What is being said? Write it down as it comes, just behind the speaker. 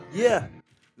Yeah.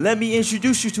 Let me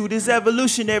introduce you to this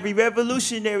evolutionary,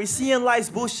 revolutionary. Seeing life's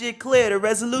bullshit clear, the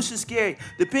resolution scary.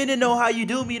 Depending on how you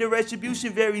do me, the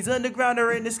retribution varies. Underground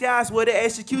or in the skies where the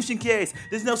execution carries.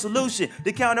 There's no solution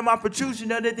to counter my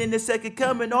protrusion other than the second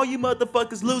coming. All you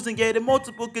motherfuckers losing, getting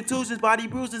multiple contusions, body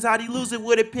bruises. How they losing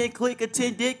with a pin click, a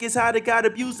 10 dick is how they got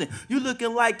abusing. You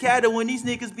looking like cattle when these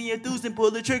niggas be enthused and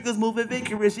pull the triggers, moving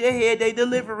vigorous. Your head, they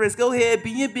deliverance. Go ahead,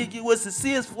 be ambiguous. The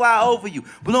seas fly over you,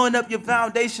 blowing up your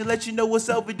foundation. Let you know what's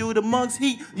overdue. The monk's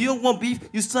heat. You don't want beef,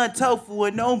 you son tofu.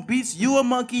 And no beats, you a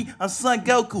monkey, I'm son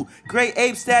Goku. Great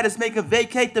ape status, make a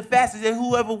vacate the fastest. And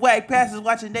whoever whack passes,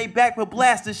 watching they back for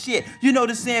blast the shit. You know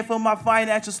the saying for my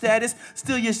financial status.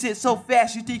 Steal your shit so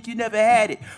fast, you think you never had it.